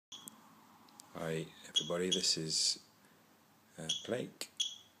Hi everybody, this is Blake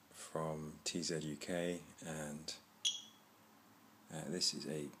from TZ UK, and this is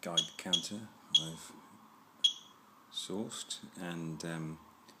a geiger counter I've sourced, and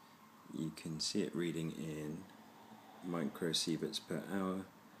you can see it reading in microsieverts per hour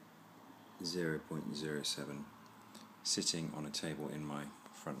 0.07, sitting on a table in my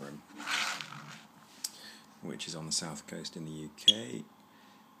front room, which is on the south coast in the UK.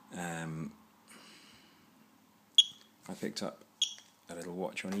 I picked up a little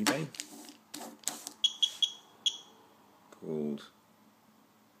watch on eBay called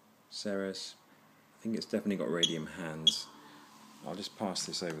Ceres. I think it's definitely got radium hands. I'll just pass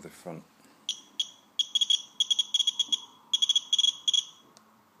this over the front.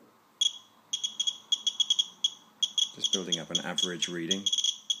 Just building up an average reading.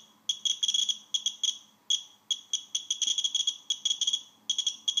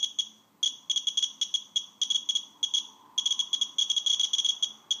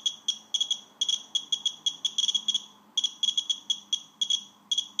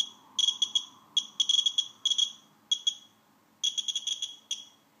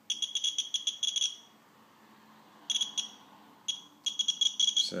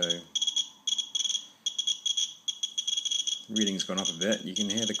 So, reading's gone up a bit. You can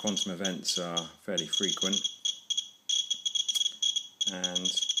hear the quantum events are fairly frequent, and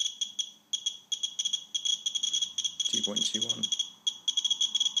 2.21.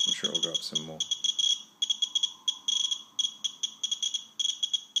 I'm sure it'll go up some more.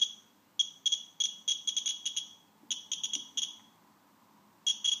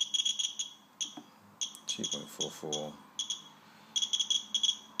 .44.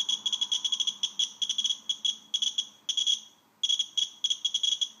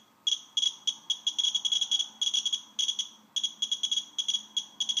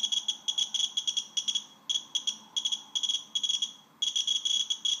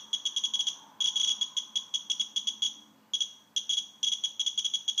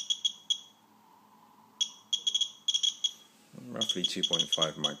 Roughly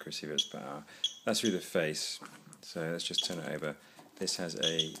 2.5 microsieverts per hour. That's through the face, so let's just turn it over. This has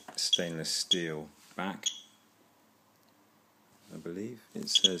a stainless steel back, I believe. It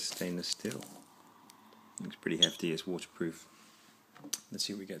says stainless steel. Looks pretty hefty, it's waterproof. Let's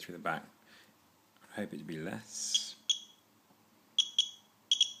see what we get through the back. I hope it to be less.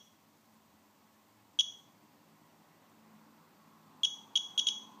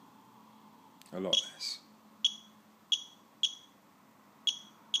 A lot less.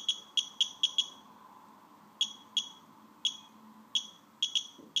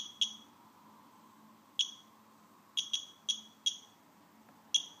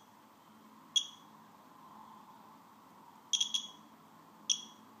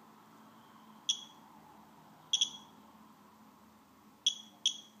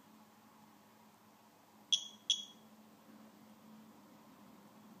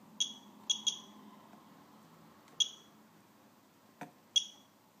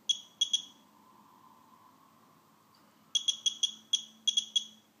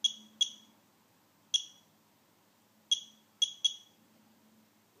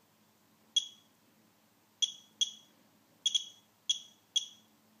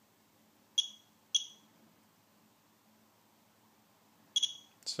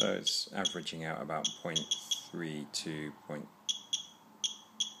 So it's averaging out about 0.3 to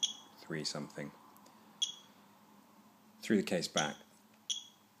 0.3 something through the case back.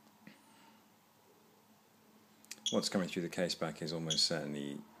 What's coming through the case back is almost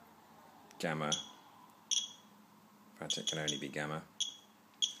certainly gamma. In fact, it can only be gamma.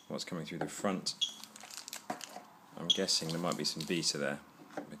 What's coming through the front, I'm guessing there might be some beta there,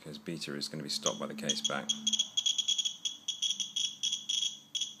 because beta is going to be stopped by the case back.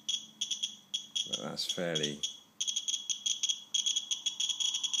 But that's fairly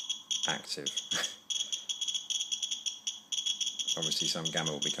active. Obviously some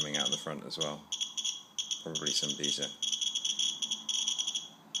gamma will be coming out of the front as well, probably some beta.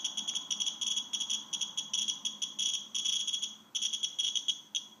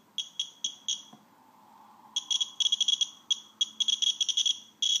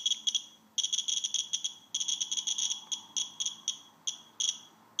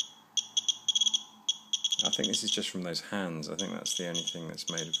 I think this is just from those hands. I think that's the only thing that's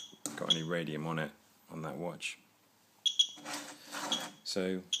got any radium on it, on that watch.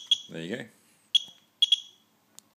 So, there you go.